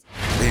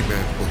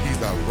Amen. For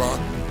he's our rock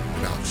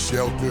and our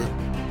shelter.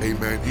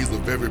 Amen. He's a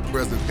very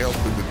present help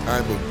in the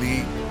time of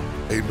need.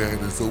 Amen.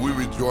 And so we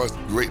rejoice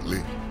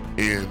greatly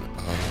in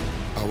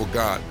our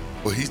God.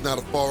 But he's not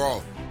afar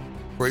off.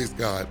 Praise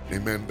God.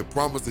 Amen. The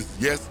promise is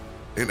yes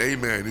and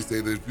amen. He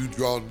said that if you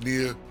draw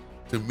near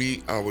to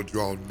me, I will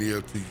draw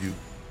near to you.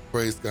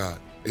 Praise God.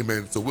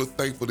 Amen. So we're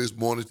thankful this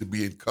morning to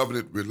be in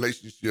covenant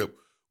relationship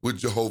with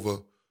Jehovah.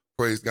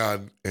 Praise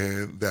God.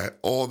 And that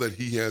all that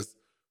he has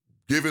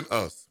given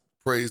us,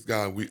 praise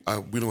God, we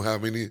don't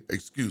have any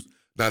excuse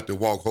not to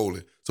walk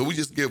holy. So we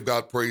just give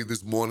God praise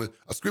this morning.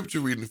 A scripture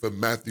reading from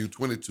Matthew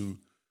 22.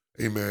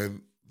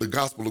 Amen. The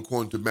gospel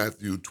according to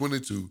Matthew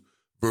 22,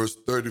 verse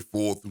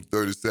 34 through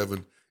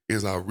 37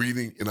 is our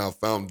reading and our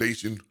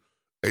foundation.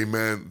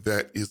 Amen.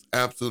 That is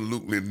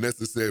absolutely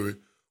necessary.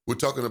 We're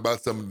talking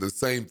about some of the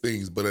same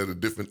things, but at a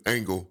different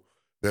angle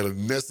that are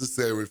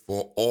necessary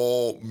for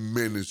all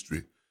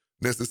ministry.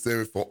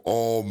 Necessary for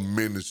all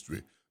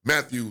ministry.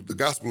 Matthew, the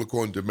gospel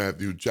according to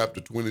Matthew,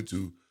 chapter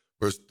 22,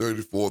 verse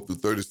 34 through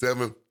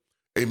 37.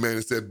 Amen.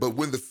 It said, but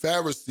when the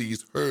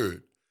Pharisees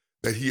heard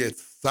that he had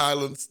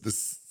silenced the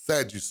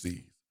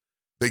Sadducees,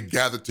 they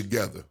gathered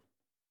together.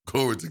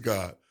 Glory to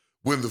God.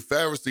 When the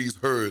Pharisees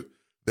heard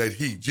that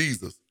he,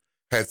 Jesus,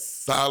 had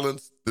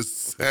silenced the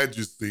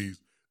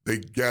Sadducees, they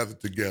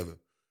gathered together.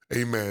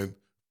 Amen.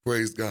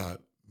 Praise God.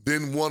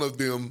 Then one of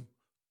them,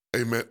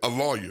 amen, a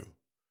lawyer,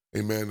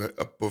 amen,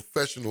 a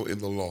professional in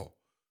the law,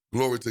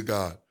 glory to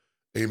God,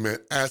 amen,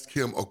 asked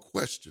him a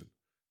question,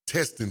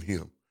 testing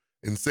him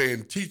and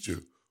saying, teacher,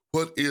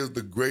 what is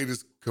the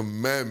greatest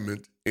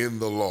commandment in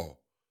the law?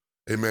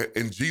 Amen.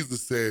 And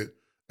Jesus said,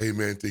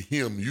 amen, to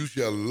him, you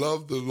shall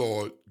love the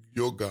Lord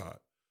your God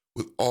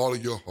with all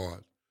of your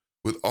heart,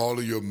 with all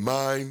of your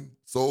mind,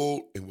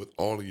 soul, and with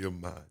all of your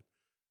mind.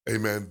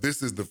 Amen.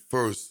 This is the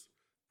first,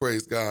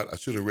 praise God. I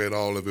should have read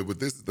all of it, but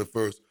this is the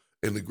first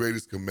and the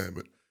greatest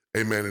commandment.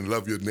 Amen. And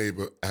love your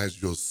neighbor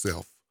as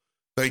yourself.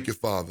 Thank you,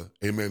 Father.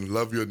 Amen.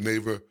 Love your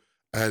neighbor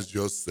as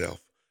yourself.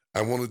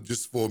 I want to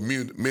just for a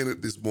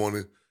minute this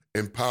morning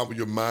empower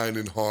your mind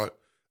and heart.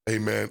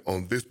 Amen.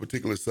 On this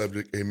particular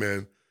subject.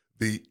 Amen.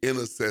 The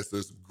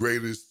intercessor's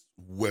greatest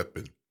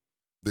weapon.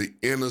 The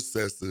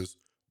intercessor's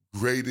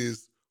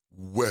greatest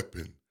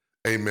weapon.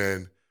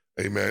 Amen.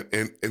 Amen.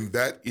 And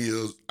that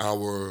is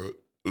our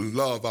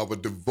love, our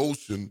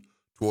devotion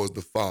towards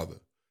the Father.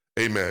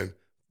 Amen.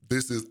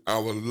 This is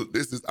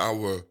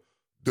our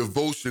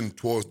devotion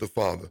towards the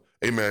Father.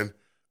 Amen.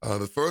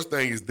 The first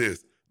thing is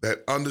this,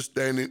 that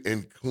understanding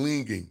and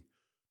clinging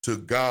to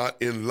God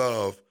in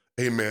love,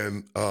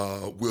 amen,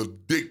 will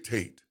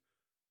dictate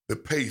the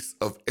pace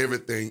of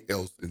everything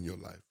else in your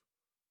life.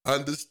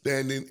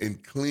 Understanding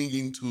and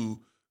clinging to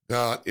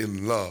God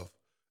in love,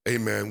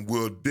 amen,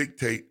 will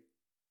dictate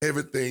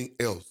everything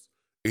else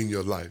in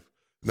your life.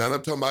 Now, I'm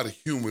not talking about a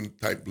human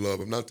type love.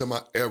 I'm not talking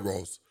about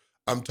eros.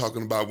 I'm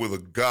talking about with a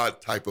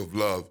God type of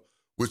love,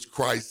 which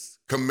Christ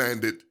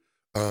commanded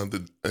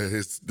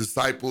his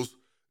disciples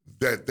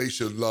that they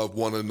should love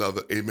one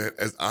another, amen,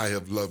 as I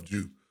have loved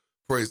you.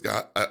 Praise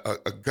God,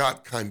 a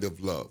God kind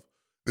of love.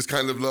 This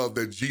kind of love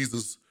that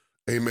Jesus,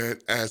 amen,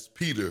 asked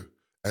Peter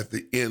at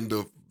the end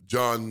of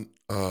John,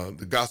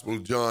 the Gospel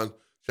of John,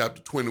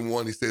 chapter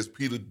 21, he says,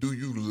 Peter, do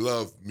you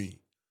love me?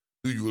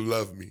 Do you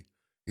love me?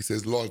 He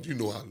says, Lord, you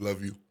know I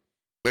love you.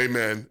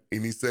 Amen.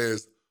 And he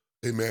says,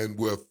 amen,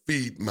 well,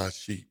 feed my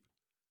sheep.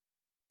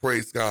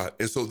 Praise God.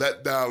 And so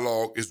that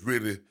dialogue is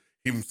really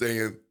him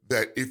saying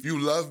that if you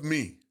love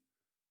me,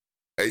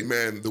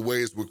 amen, the way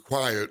it's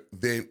required,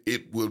 then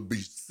it will be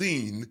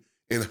seen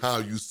in how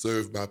you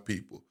serve my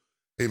people.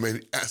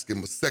 Amen. Ask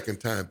him a second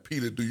time,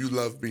 Peter, do you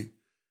love me?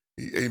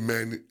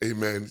 Amen.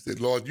 Amen. He said,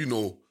 Lord, you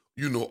know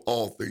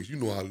all things. You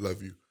know I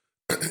love you.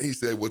 He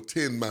said, well,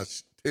 tend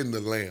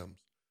the lambs.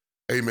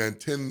 Amen.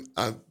 Tend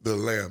the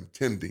lamb,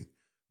 tending.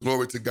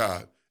 Glory to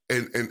God.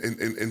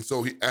 And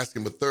so he asked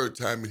him a third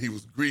time, and he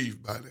was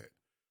grieved by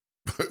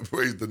that.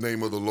 Praise the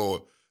name of the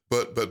Lord.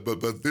 But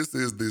this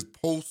is this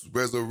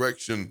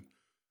post-resurrection,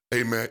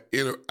 amen,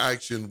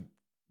 interaction,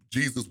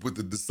 Jesus with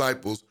the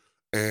disciples.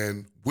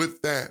 And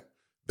with that,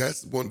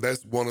 that's one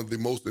of the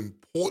most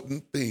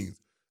important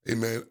things,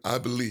 amen, I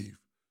believe,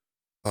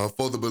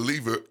 for the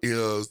believer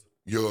is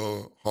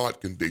your heart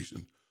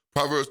condition.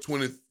 Proverbs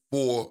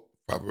 4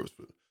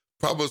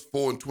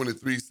 and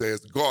 23 says,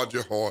 guard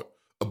your heart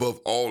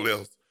above all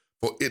else,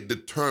 for it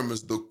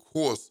determines the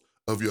course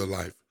of your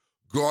life.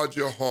 Guard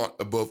your heart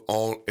above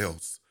all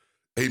else.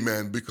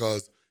 Amen.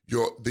 Because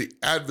the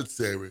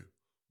adversary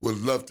would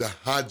love to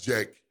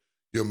hijack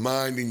your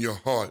mind and your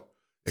heart.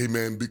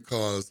 Amen.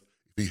 Because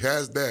if he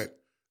has that,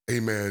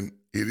 amen,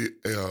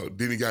 then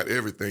he got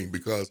everything.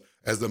 Because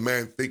as a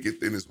man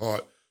thinketh in his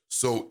heart,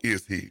 so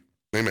is he.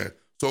 Amen.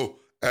 So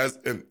as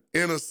an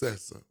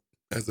intercessor,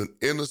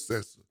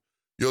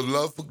 your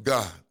love for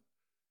God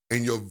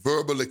and your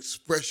verbal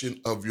expression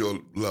of your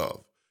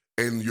love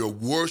and your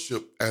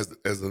worship as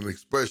an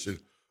expression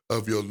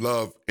of your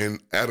love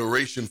and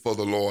adoration for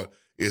the Lord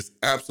is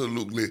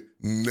absolutely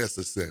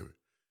necessary.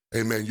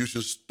 Amen. You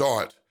should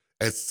start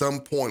at some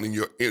point in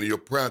your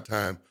prayer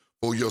time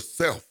for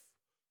yourself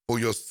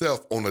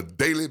on a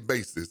daily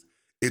basis.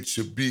 It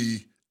should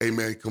be,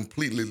 amen,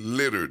 completely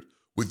littered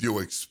with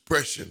your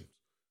expression,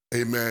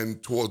 amen,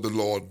 toward the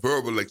Lord,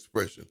 verbal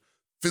expression,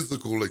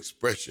 physical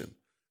expression,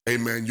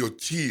 amen, your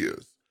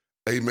tears,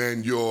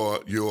 amen,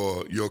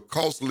 your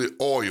costly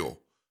oil,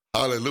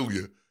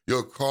 hallelujah,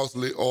 your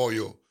costly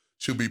oil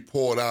should be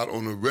poured out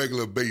on a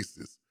regular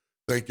basis.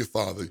 Thank you,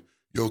 Father.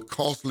 Your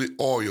costly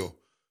oil,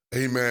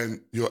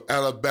 amen, your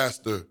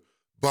alabaster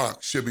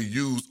box should be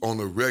used on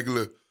a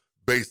regular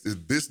basis.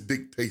 This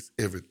dictates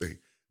everything.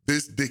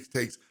 This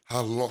dictates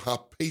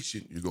how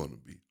patient you're going to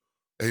be,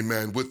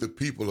 amen, with the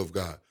people of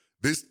God.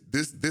 This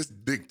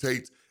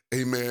dictates,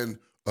 amen,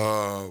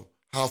 how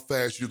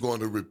fast you're going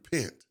to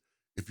repent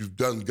if you've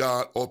done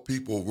God or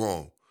people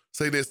wrong.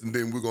 Say this, and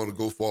then we're going to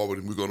go forward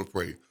and we're going to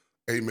pray.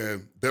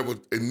 Amen. There were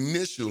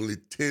initially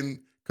 10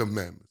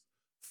 commandments.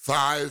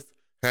 5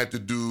 had to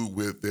do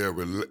with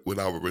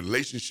our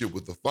relationship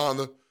with the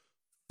Father.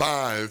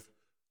 5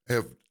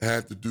 have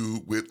had to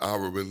do with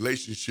our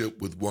relationship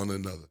with one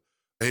another.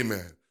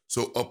 Amen.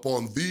 So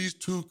upon these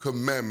 2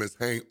 commandments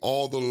hang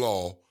all the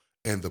law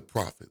and the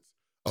prophets.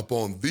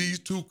 Upon these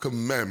 2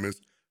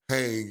 commandments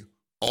hang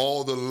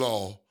all the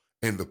law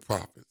and the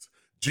prophets.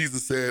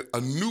 Jesus said,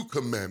 a new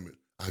commandment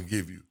I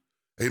give you.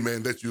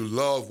 Amen. That you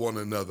love one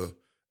another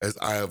as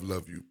I have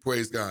loved you.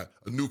 Praise God.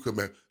 A new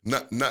command.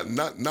 Not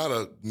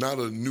a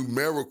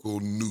numerical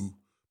new,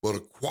 but a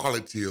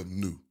quality of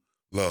new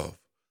love.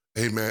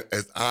 Amen.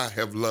 As I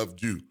have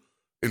loved you.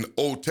 In the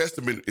Old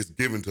Testament, it's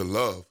given to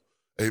love.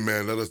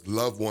 Amen. Let us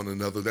love one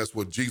another. That's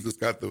what Jesus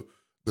got the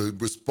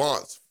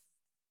response,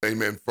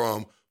 amen,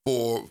 for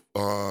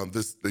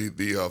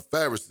the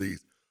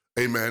Pharisees.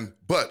 Amen.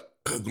 But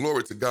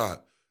glory to God.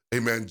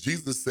 Amen.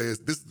 Jesus says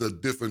this is a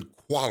different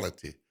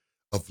quality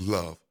of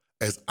love,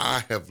 as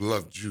I have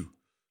loved you.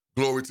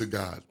 Glory to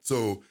God.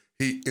 So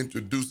he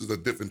introduces a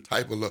different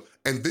type of love.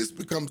 And this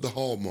becomes the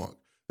hallmark.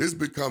 This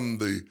becomes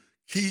the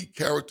key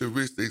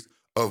characteristics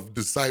of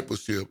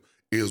discipleship,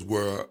 is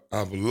where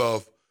our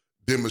love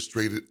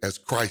demonstrated as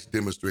Christ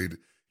demonstrated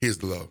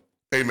his love.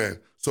 Amen.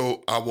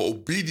 So our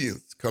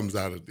obedience comes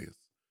out of this.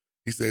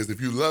 He says, if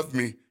you love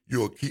me,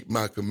 you'll keep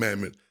my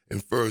commandment in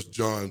 1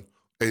 John,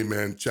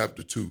 amen,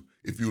 chapter 2.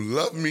 If you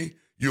love me,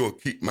 you'll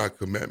keep my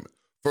commandment.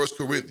 1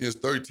 Corinthians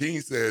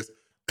 13 says,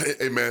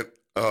 amen,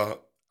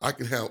 I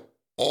can have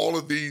all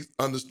of these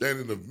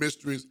understanding of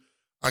mysteries.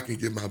 I can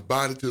give my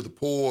body to the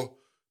poor,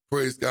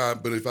 praise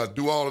God. But if I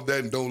do all of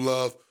that and don't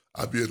love,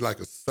 I'll be like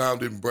a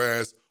sounding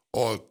brass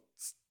or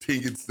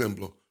tinging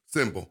cymbal.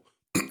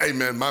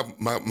 Amen.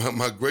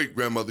 My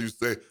great-grandmother used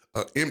to say,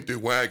 an empty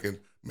wagon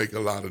make a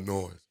lot of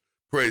noise.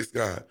 Praise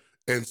God.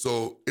 And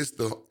so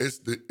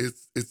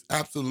it's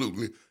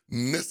absolutely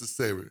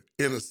necessary,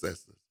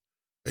 intercessors,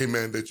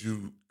 amen, that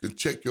you can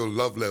check your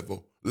love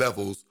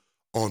levels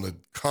on a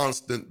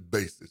constant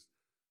basis.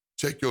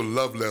 Check your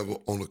love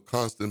level on a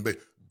constant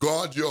basis.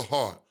 Guard your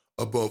heart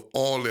above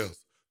all else,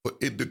 for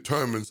it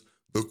determines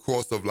the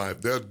course of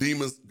life. There are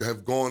demons that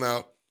have gone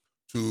out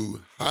to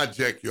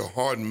hijack your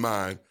heart and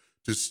mind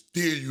to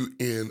steer you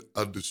in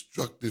a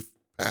destructive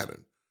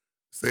pattern.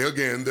 Say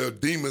again, there are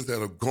demons that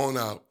have gone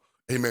out,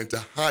 amen, to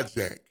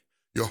hijack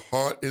your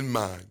heart and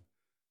mind.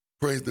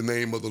 Praise the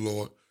name of the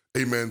Lord.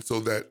 Amen. So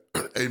that,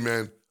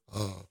 amen,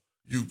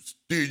 you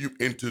steer you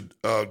into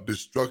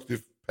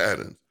destructive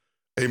patterns.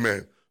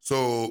 Amen.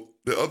 So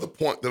the other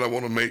point that I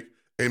want to make,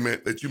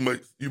 amen, that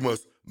you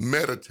must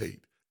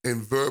meditate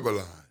and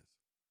verbalize.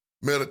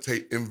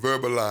 Meditate and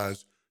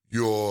verbalize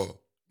your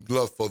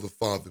love for the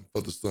Father,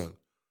 for the Son.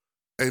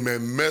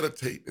 Amen.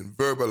 Meditate and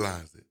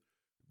verbalize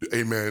it.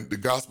 Amen. The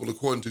gospel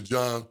according to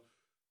John,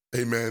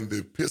 amen, the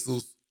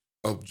epistles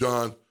of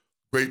John,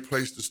 great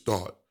place to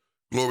start.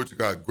 Glory to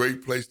God,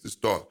 great place to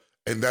start.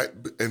 And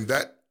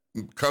that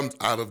comes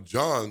out of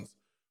John's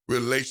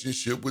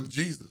relationship with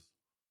Jesus.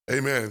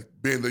 Amen.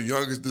 Being the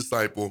youngest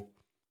disciple,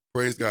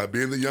 praise God,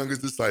 being the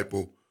youngest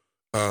disciple,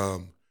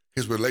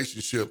 his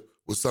relationship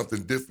was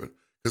something different.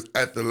 Because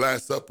at the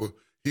Last Supper,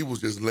 he was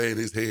just laying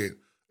his head,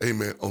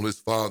 amen, on his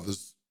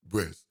Father's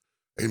breast.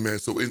 Amen.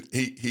 So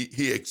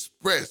he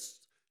expressed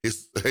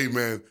his,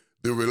 amen,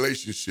 the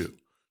relationship.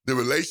 The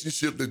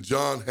relationship that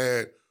John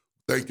had,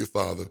 thank you,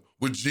 Father,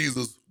 with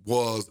Jesus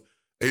was,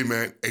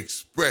 amen,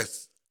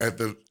 expressed at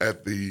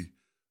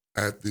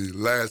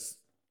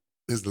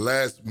his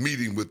last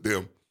meeting with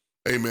them,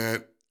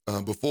 amen,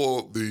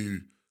 before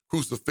the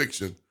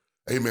crucifixion,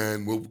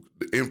 amen,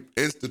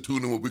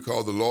 instituting what we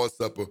call the Lord's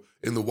Supper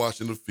in the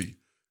washing of feet.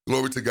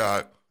 Glory to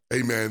God,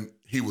 amen.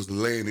 He was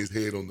laying his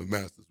head on the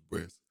Master's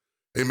breast.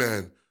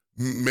 Amen.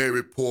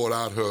 Mary poured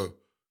out her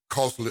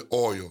costly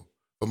oil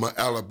from an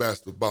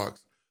alabaster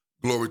box.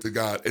 Glory to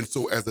God. And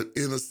so as an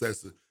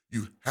intercessor,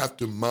 you have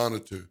to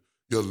monitor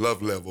your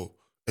love level.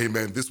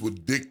 Amen. This will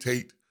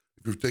dictate,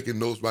 if you're taking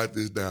notes, write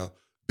this down.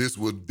 This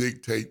will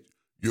dictate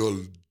your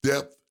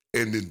depth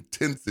and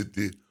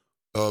intensity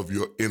of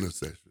your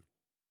intercession.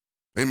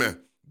 Amen.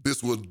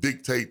 This will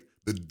dictate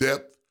the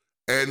depth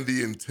and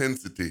the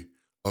intensity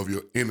of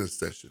your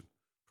intercession.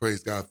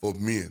 praise God, for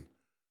men.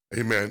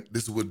 Amen.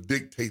 This would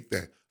dictate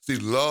that. See,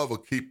 love will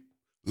keep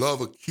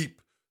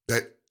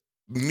that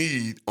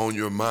need on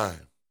your mind.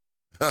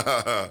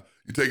 You're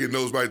taking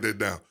those, write that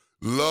down.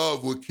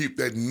 Love will keep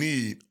that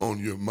need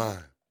on your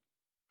mind.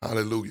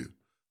 Hallelujah.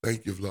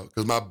 Thank you, Lord.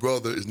 Because my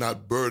brother is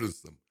not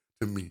burdensome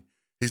to me.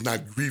 He's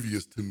not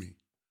grievous to me.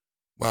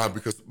 Why?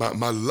 Because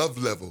my love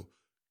level,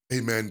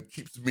 amen,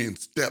 keeps me in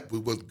step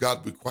with what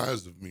God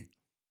requires of me.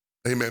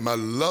 Amen. My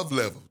love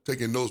level,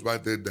 taking those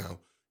right there down,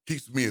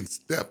 keeps me in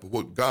step with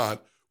what God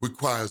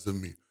requires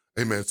of me.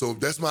 Amen. So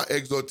that's my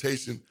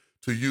exhortation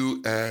to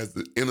you as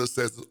the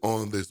intercessors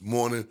on this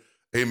morning.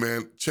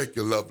 Amen. Check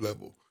your love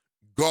level.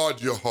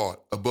 Guard your heart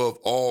above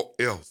all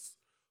else,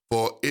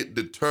 for it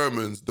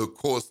determines the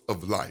course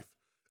of life.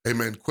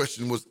 Amen.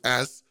 Question was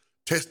asked,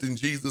 testing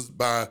Jesus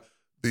by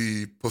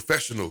the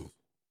professionals.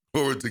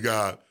 Glory to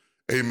God.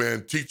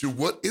 Amen. Teacher,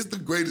 what is the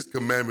greatest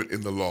commandment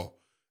in the law?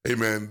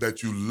 Amen.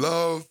 That you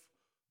love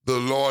the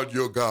Lord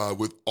your God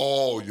with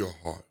all your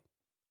heart.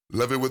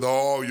 Love him with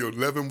all your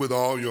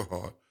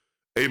heart.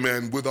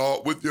 Amen. With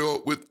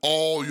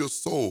all your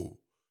soul,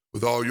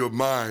 with all your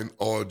mind,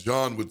 or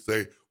John would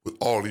say, with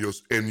all your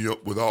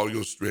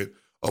strength.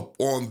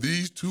 Upon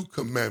these two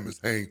commandments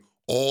hang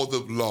all the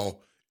law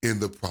in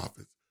the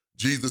prophets.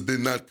 Jesus did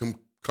not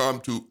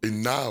come to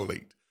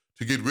annihilate,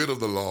 to get rid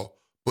of the law,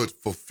 but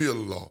fulfill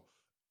the law.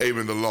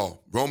 Amen. The law.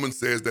 Romans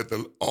says that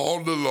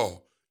all the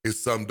law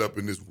is summed up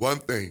in this one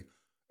thing.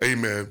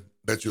 Amen.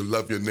 That you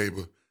love your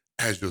neighbor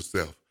as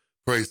yourself.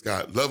 Praise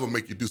God. Love will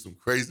make you do some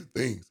crazy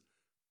things.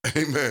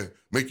 Amen.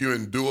 Make you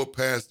endure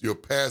past your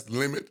past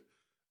limit.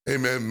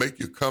 Amen. Make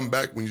you come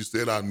back when you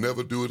said, I'll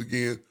never do it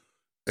again.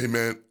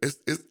 Amen.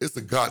 It's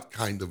a God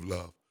kind of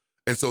love.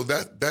 And so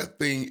that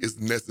thing is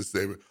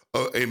necessary.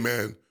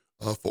 Amen.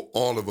 For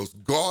all of us.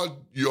 Guard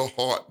your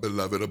heart,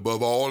 beloved,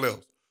 above all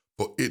else,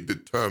 for it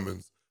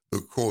determines the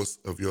course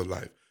of your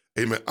life.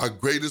 Amen. Our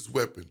greatest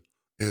weapon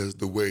is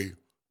the way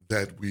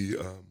that we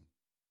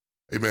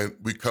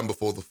come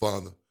before the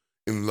Father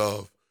in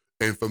love.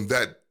 And from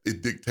that,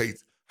 it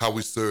dictates how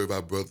we serve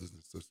our brothers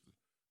and sisters.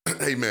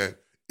 Amen.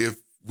 If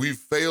we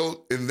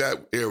fail in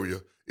that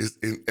area, it's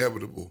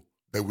inevitable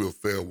that we'll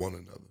fail one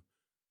another.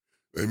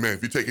 Amen.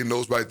 If you're taking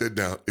those, write that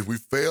down. If we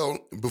fail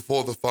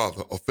before the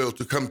Father or fail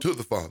to come to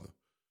the Father,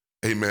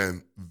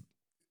 amen,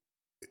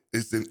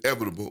 it's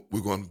inevitable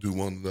we're going to do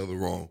one another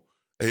wrong.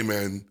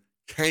 Amen.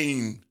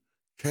 Cain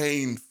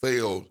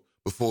failed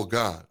before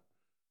God.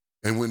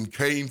 And when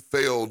Cain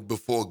failed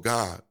before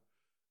God,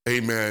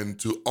 amen,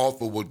 to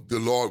offer what the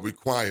Lord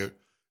required,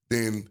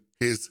 then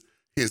his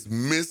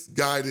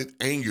misguided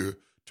anger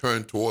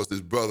turned towards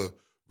his brother,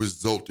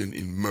 resulting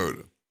in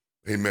murder.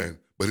 Amen.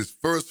 But his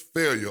first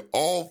failure,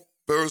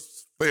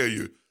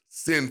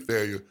 sin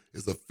failure,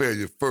 is a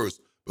failure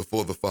first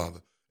before the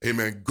Father.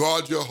 Amen.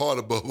 Guard your heart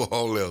above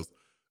all else.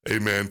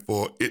 Amen.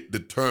 For it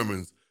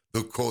determines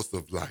the course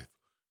of life.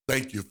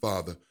 Thank you,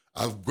 Father.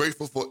 I'm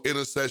grateful for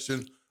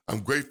intercession.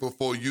 I'm grateful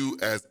for you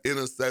as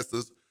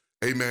intercessors.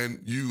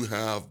 Amen. You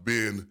have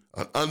been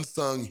an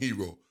unsung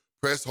hero.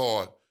 Press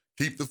hard.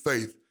 Keep the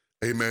faith.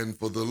 Amen.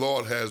 For the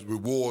Lord has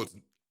rewards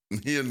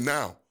here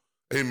now.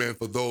 Amen.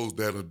 For those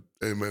that are,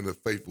 amen, are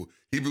faithful.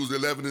 Hebrews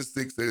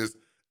 11:6 says,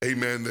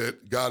 amen,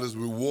 that God is a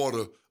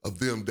rewarder of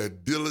them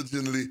that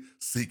diligently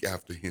seek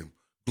after him.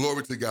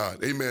 Glory to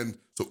God. Amen.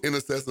 So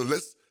intercessor,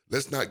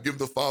 let's not give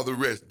the Father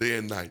rest day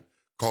and night,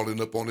 calling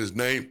upon his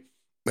name.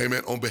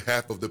 Amen. On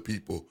behalf of the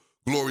people.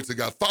 Glory to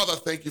God. Father,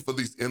 thank you for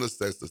these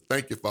intercessors.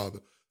 Thank you, Father.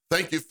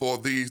 Thank you for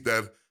these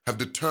that have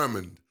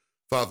determined,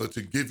 Father,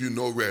 to give you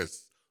no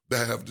rest,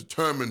 that have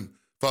determined,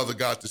 Father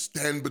God, to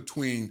stand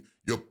between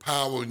your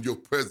power and your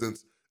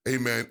presence,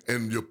 amen,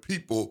 and your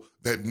people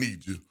that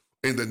need you.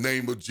 In the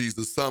name of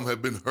Jesus, some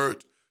have been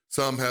hurt,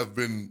 some have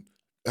been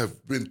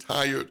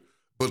tired,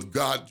 but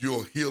God,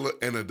 you're a healer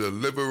and a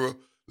deliverer.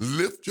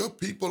 Lift your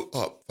people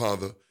up,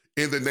 Father,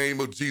 in the name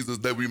of Jesus,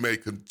 that we may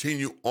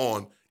continue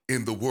on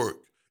in the work.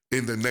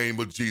 In the name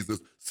of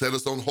Jesus, set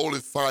us on holy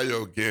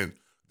fire again,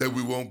 that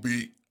we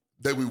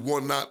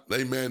will not,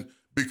 amen,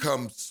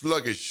 become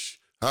sluggish.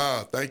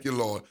 Thank you,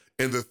 Lord,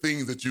 in the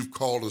things that you've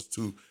called us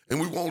to. And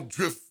we won't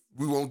drift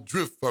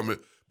from it,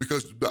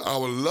 because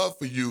our love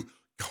for you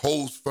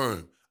holds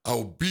firm. Our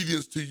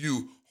obedience to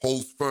you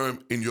holds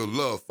firm in your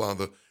love,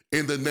 Father.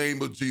 In the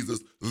name of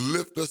Jesus,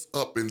 lift us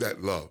up in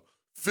that love.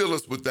 Fill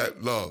us with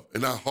that love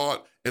in our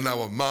heart, in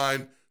our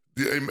mind,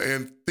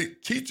 and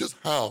teach us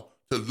how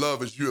to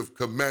love as you have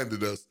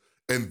commanded us.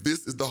 And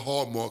this is the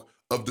hallmark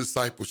of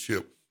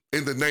discipleship.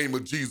 In the name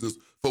of Jesus,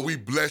 for we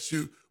bless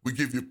you, we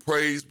give you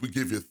praise, we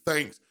give you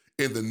thanks.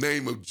 In the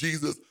name of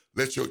Jesus,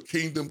 let your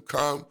kingdom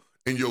come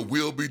and your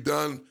will be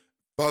done.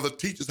 Father,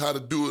 teach us how to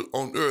do it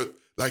on earth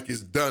like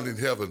it's done in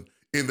heaven.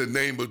 In the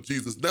name of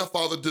Jesus. Now,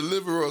 Father,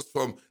 deliver us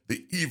from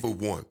the evil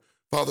one.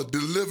 Father,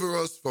 deliver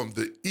us from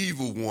the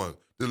evil one.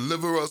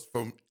 Deliver us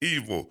from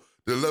evil.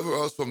 Deliver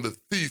us from the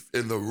thief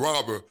and the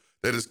robber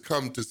that has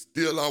come to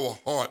steal our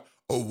heart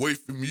away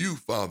from you,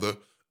 Father,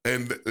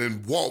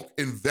 and walk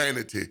in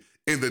vanity.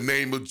 In the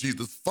name of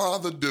Jesus.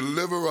 Father,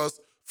 deliver us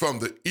from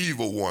the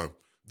evil one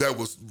that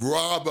was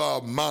rob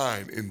our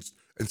mind and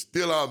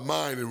steal our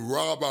mind and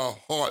rob our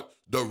heart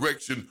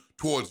direction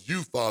towards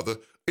you, Father,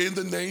 in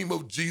the name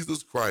of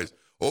Jesus Christ.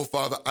 Oh,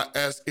 Father, I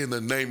ask in the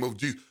name of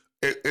Jesus.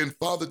 And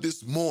Father,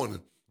 this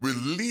morning,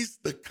 release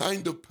the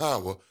kind of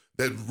power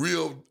that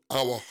reeled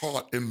our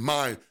heart and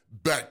mind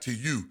back to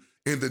you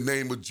in the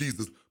name of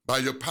Jesus. By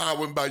your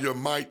power and by your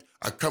might,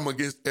 I come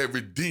against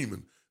every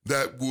demon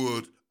that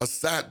would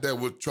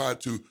try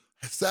to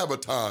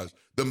sabotage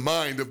the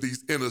mind of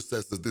these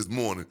intercessors this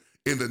morning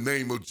in the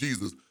name of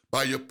Jesus.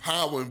 By your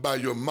power and by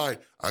your might,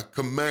 I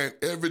command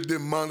every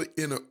demonic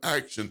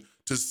interaction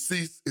to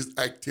cease its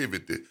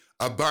activity.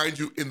 I bind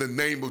you in the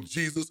name of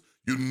Jesus.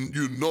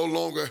 You no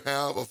longer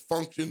have a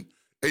function,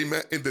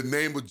 amen, in the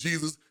name of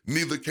Jesus.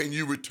 Neither can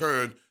you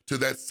return to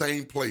that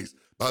same place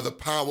by the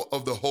power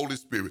of the Holy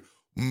Spirit.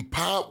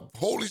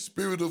 Holy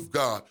Spirit of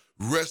God,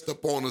 rest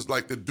upon us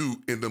like the dew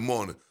in the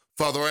morning.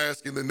 Father, I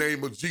ask in the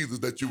name of Jesus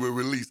that you will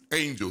release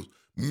angels,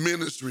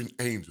 ministering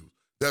angels,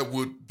 that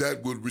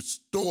would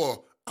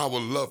restore our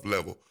love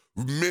level,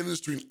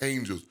 ministering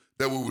angels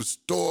that will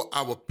restore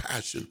our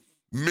passion,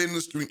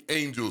 ministering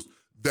angels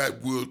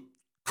that will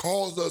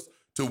cause us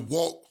to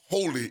walk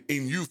holy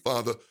in you,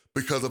 Father,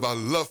 because of our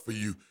love for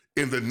you.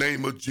 In the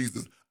name of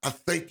Jesus, I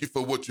thank you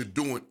for what you're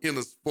doing in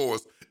us, for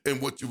us,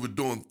 and what you were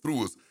doing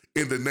through us.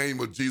 In the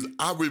name of Jesus,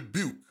 I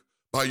rebuke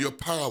by your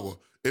power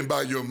and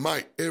by your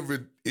might every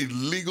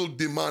illegal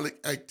demonic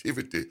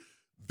activity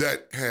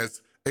that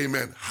has,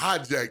 amen,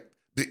 hijacked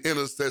the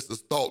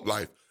intercessor's thought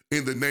life.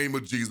 In the name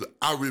of Jesus,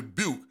 I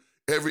rebuke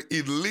every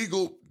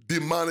illegal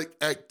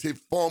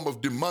form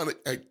of demonic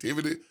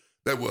activity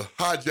that will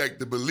hijack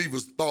the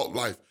believer's thought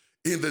life.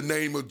 In the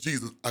name of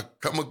Jesus, I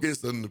come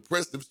against an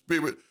oppressive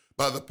spirit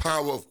by the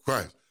power of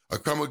Christ. I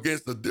come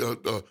against a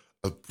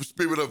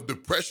spirit of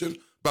depression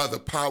by the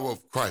power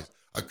of Christ.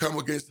 I come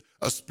against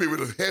a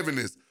spirit of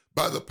heaviness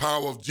by the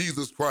power of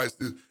Jesus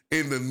Christ.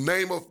 In the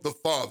name of the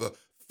Father,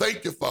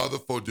 thank you, Father,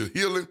 for the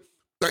healing.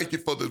 Thank you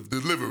for the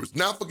deliverance.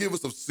 Now forgive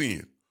us of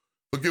sin.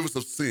 Forgive us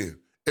of sin.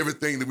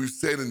 Everything that we've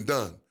said and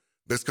done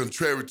that's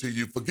contrary to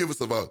you. Forgive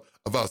us of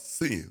our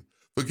sin.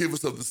 Forgive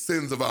us of the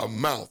sins of our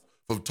mouth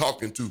for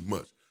talking too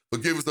much.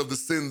 Forgive us of the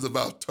sins of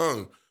our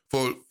tongue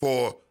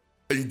for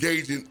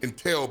engaging in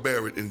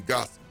talebearing and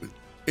gossiping.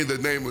 In the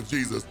name of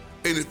Jesus.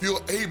 And if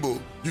you're able,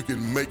 you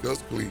can make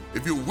us clean.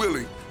 If you're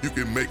willing, you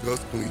can make us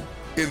clean.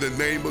 In the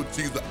name of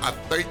Jesus, I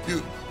thank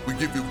you. We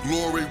give you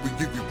glory. We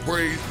give you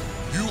praise.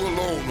 You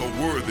alone are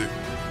worthy,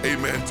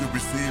 amen, to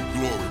receive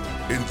glory.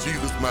 In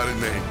Jesus' mighty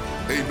name,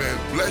 amen.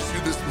 Bless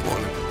you this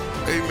morning.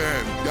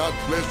 Amen. God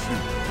bless you.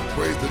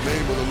 Praise the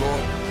name of the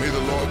Lord. May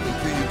the Lord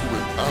continue to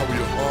empower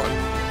your heart.